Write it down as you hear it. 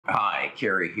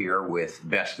Kerry here with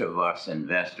Best of Us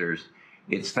Investors.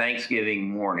 It's Thanksgiving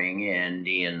morning, and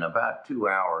in about 2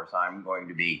 hours, I'm going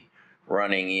to be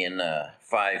running in a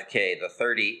 5K, the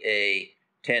 30A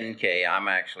 10K. I'm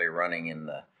actually running in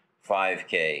the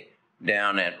 5K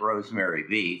down at Rosemary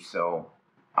Beach. So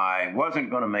I wasn't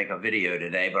going to make a video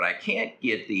today, but I can't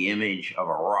get the image of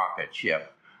a rocket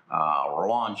ship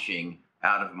launching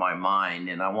out of my mind,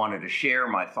 and I wanted to share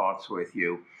my thoughts with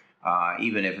you.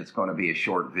 Even if it's going to be a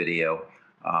short video,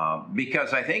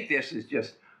 because I think this is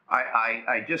just,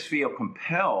 I just feel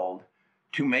compelled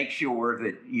to make sure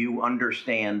that you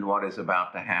understand what is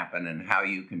about to happen and how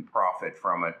you can profit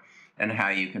from it and how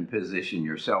you can position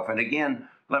yourself. And again,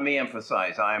 let me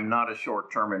emphasize, I am not a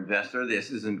short-term investor. This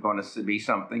isn't going to be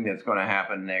something that's going to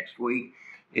happen next week.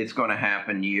 It's going to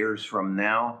happen years from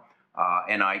now,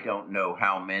 and I don't know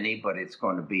how many, but it's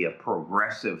going to be a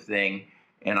progressive thing.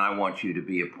 And I want you to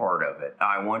be a part of it.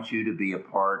 I want you to be a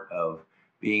part of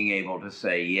being able to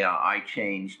say, yeah, I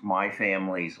changed my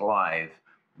family's life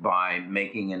by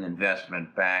making an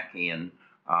investment back in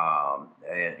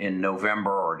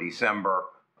November or December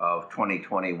of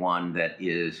 2021 that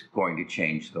is going to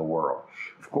change the world.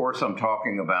 Of course, I'm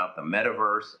talking about the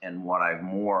metaverse and what I've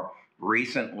more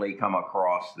recently come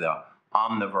across, the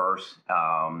Omniverse,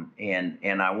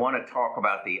 and I want to talk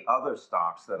about the other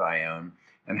stocks that I own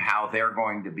and how they're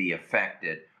going to be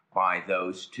affected by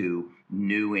those two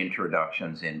new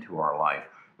introductions into our life.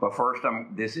 But first,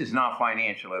 this is not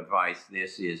financial advice.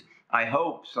 This is, I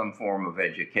hope, some form of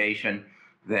education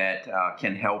that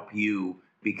can help you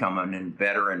become a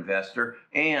better investor,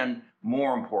 and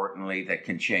more importantly, that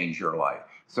can change your life.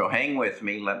 So hang with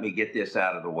me. Let me get this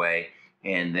out of the way,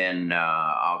 and then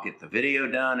I'll get the video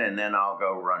done, and then I'll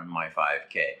go run my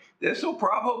 5K. This will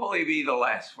probably be the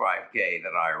last 5K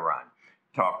that I run.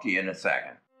 Talk to you in a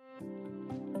second.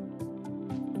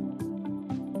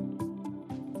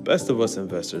 Best of Us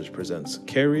Investors presents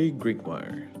Kerry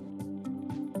Griegmeyer.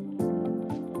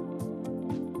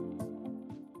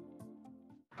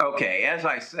 Okay, as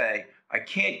I say, I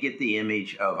can't get the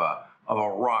image of a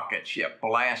rocket ship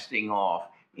blasting off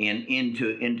and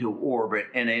into orbit,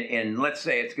 and let's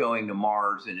say it's going to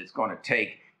Mars and it's going to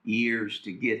take years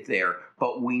to get there,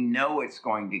 but we know it's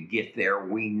going to get there.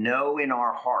 We know in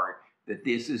our heart that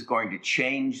this is going to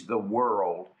change the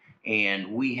world,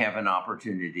 and we have an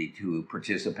opportunity to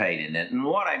participate in it. And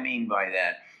what I mean by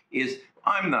that is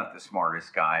I'm not the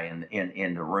smartest guy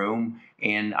in the room,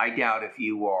 and I doubt if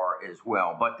you are as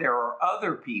well. But there are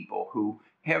other people who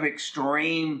have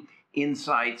extreme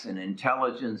insights and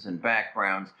intelligence and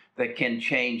backgrounds that can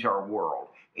change our world.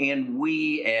 And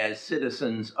we, as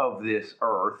citizens of this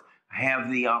earth,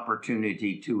 have the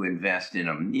opportunity to invest in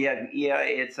them. Yeah,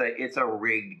 it's a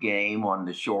rigged game on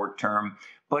the short term,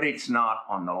 but it's not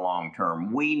on the long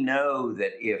term. We know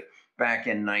that if back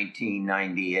in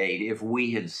 1998, if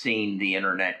we had seen the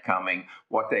internet coming,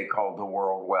 what they called the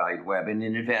World Wide Web, and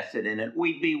invested in it,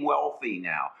 we'd be wealthy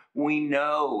now. We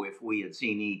know if we had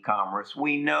seen e-commerce,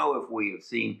 we know if we have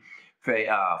seen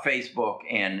Facebook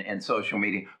and social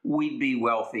media, we'd be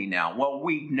wealthy now. Well,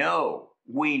 we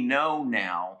know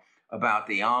now about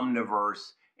the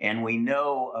Omniverse, and we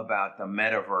know about the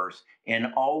metaverse,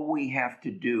 and all we have to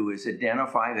do is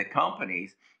identify the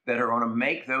companies that are going to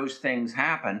make those things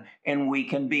happen, and we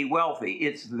can be wealthy.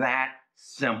 It's that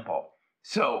simple.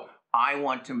 So I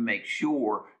want to make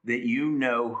sure that you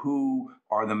know who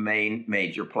are the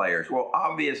major players. Well,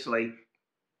 obviously,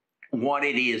 what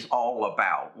it is all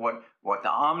about, what the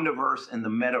Omniverse and the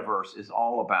metaverse is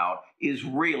all about, is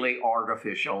really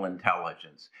artificial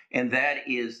intelligence. And that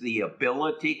is the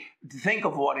ability to think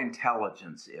of what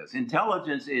intelligence is.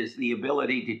 Intelligence is the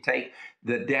ability to take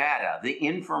the data, the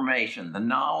information, the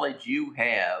knowledge you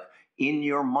have in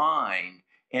your mind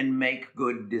and make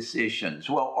good decisions.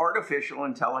 Well, artificial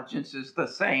intelligence is the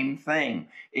same thing,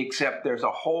 except there's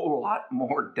a whole lot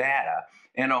more data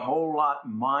and a whole lot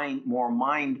more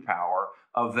mind power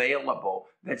available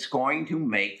that's going to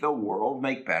make the world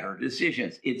make better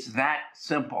decisions. It's that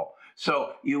simple.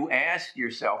 So you ask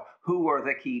yourself, who are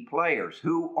the key players?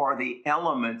 Who are the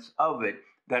elements of it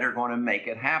that are going to make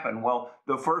it happen? Well,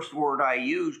 the first word I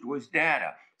used was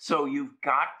data. So you've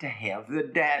got to have the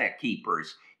data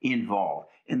keepers involved.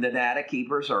 And the data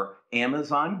keepers are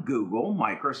Amazon, Google,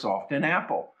 Microsoft, and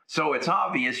Apple. So it's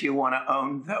obvious you want to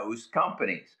own those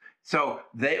companies. So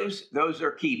those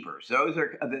are keepers.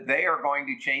 They are going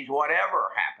to change whatever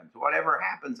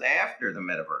happens after the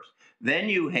metaverse. Then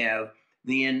you have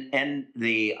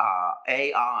the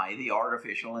AI, the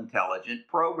artificial intelligent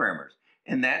programmers,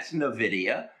 and that's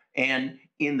NVIDIA. And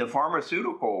in the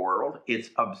pharmaceutical world, it's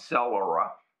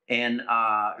Abscelera and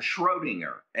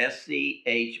Schrodinger, Schrodiner.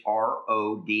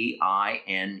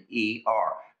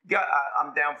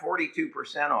 I'm down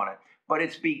 42% on it, but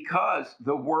it's because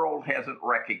the world hasn't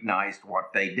recognized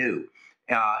what they do.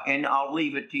 And I'll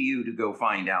leave it to you to go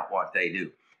find out what they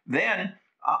do. Then,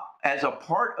 as a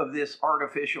part of this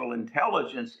artificial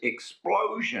intelligence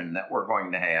explosion that we're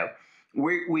going to have,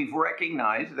 we've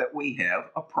recognized that we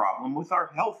have a problem with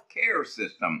our healthcare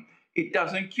system. It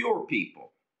doesn't cure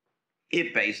people.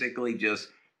 It basically just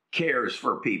cares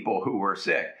for people who are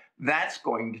sick. That's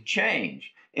going to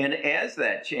change. And as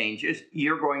that changes,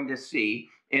 you're going to see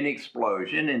an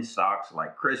explosion in stocks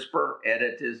like CRISPR,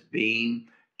 Editas, Beam,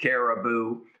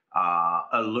 Caribou,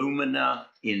 Illumina,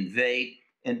 Invate,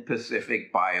 and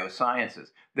Pacific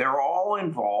Biosciences. They're all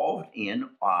involved in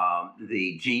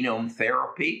the genome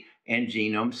therapy and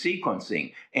genome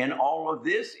sequencing. And all of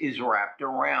this is wrapped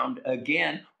around,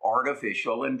 again,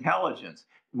 artificial intelligence,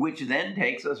 which then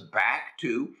takes us back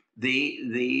to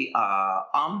the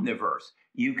omniverse.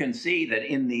 You can see that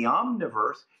in the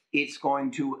omniverse, it's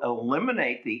going to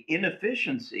eliminate the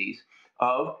inefficiencies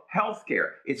of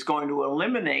healthcare. It's going to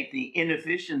eliminate the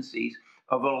inefficiencies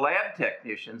of a lab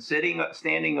technician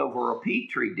standing over a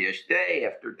petri dish day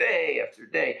after day after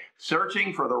day,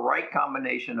 searching for the right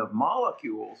combination of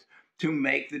molecules to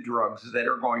make the drugs that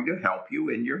are going to help you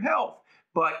in your health.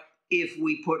 But if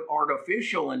we put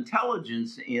artificial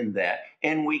intelligence in that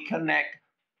and we connect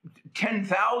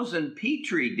 10,000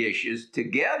 petri dishes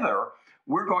together,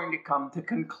 we're going to come to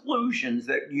conclusions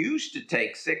that used to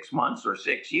take 6 months or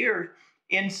 6 years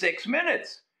in 6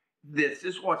 minutes. This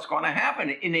is what's going to happen.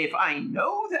 And if I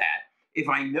know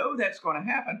that's going to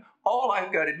happen, all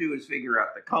I've got to do is figure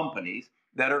out the companies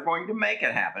that are going to make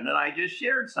it happen. And I just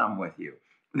shared some with you.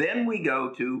 Then we go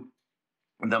to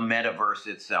the metaverse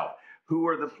itself. Who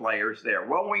are the players there?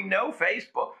 Well, we know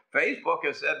Facebook. Facebook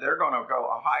has said they're going to go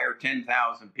hire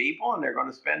 10,000 people and they're going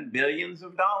to spend billions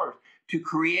of dollars to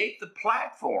create the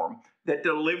platform that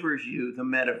delivers you the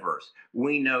metaverse.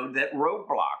 We know that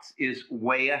Roblox is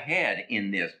way ahead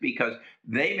in this because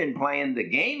they've been playing the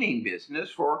gaming business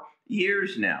for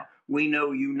years now. We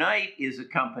know Unite is a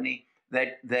company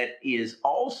that is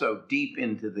also deep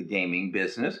into the gaming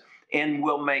business and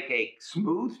will make a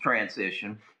smooth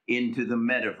transition into the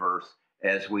metaverse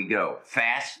as we go.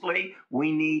 Fastly,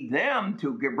 we need them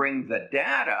to bring the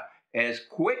data as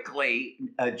quickly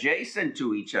adjacent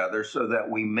to each other so that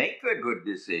we make the good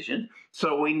decision.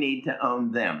 So we need to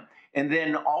own them. And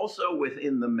then also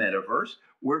within the metaverse,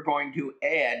 we're going to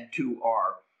add to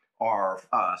our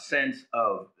sense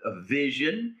of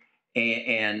vision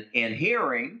and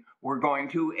hearing. We're going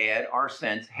to add our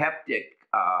sense haptic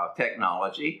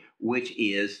technology, which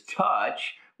is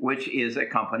touch, which is a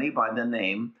company by the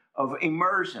name of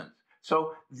Immersions.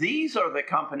 So these are the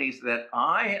companies that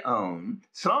I own,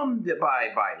 some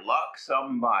by luck,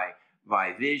 some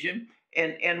by vision.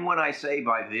 And when I say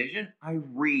by vision, I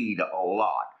read a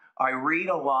lot. I read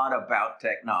a lot about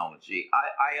technology.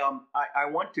 I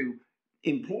want to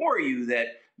implore you that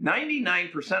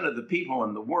 99% of the people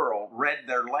in the world read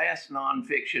their last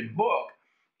nonfiction book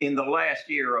in the last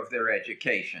year of their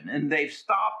education, and they've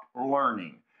stopped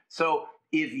learning. So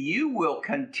if you will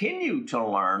continue to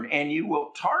learn and you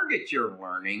will target your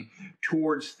learning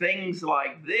towards things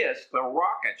like this, the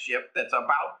rocket ship that's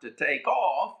about to take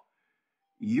off,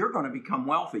 you're going to become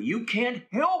wealthy. You can't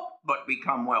help but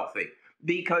become wealthy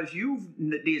because you've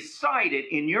decided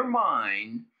in your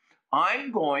mind,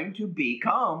 I'm going to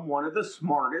become one of the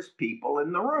smartest people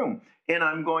in the room, and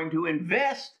I'm going to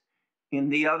invest in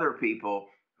the other people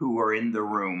who are in the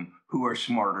room who are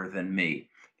smarter than me.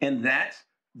 And that's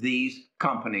these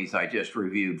companies I just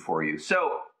reviewed for you.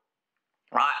 So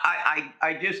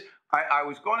I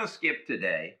was going to skip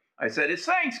today. I said, it's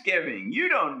Thanksgiving. You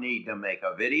don't need to make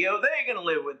a video. They can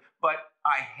live with, but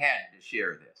I had to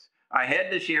share this. I had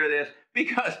to share this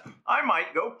because I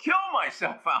might go kill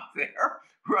myself out there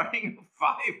running a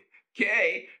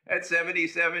 5K at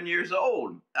 77 years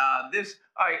old.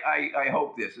 I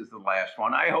hope this is the last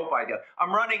one. I hope I do.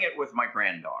 I'm running it with my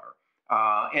granddaughter.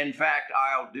 In fact,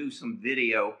 I'll do some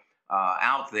video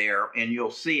out there, and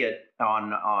you'll see it on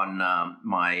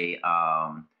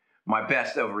my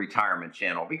Best of Retirement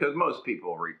channel, because most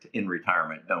people in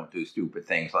retirement don't do stupid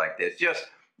things like this. Just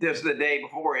the day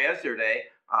before yesterday,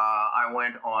 I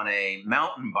went on a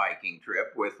mountain biking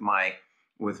trip with my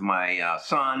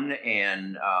son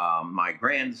and my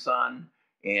grandson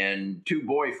and two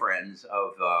boyfriends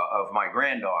of my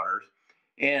granddaughters.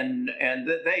 And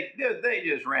they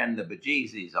just ran the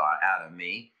bejesus out of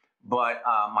me. But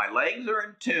my legs are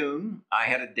in tune. I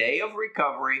had a day of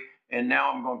recovery, and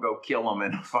now I'm going to go kill them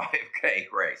in a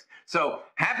 5K race. So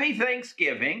happy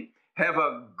Thanksgiving. Have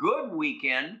a good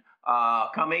weekend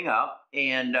coming up.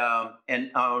 And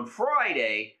on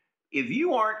Friday, if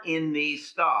you aren't in these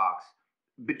stocks,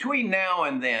 between now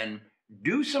and then,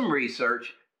 do some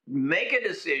research, make a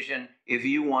decision if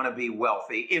you want to be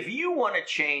wealthy, if you want to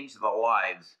change the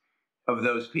lives of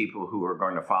those people who are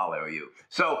going to follow you.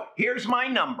 So here's my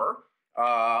number.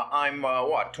 I'm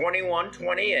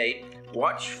 2128.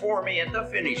 Watch for me at the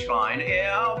finish line.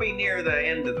 Yeah, I'll be near the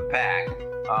end of the pack,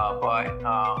 but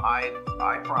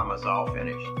I promise I'll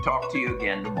finish. Talk to you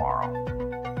again tomorrow.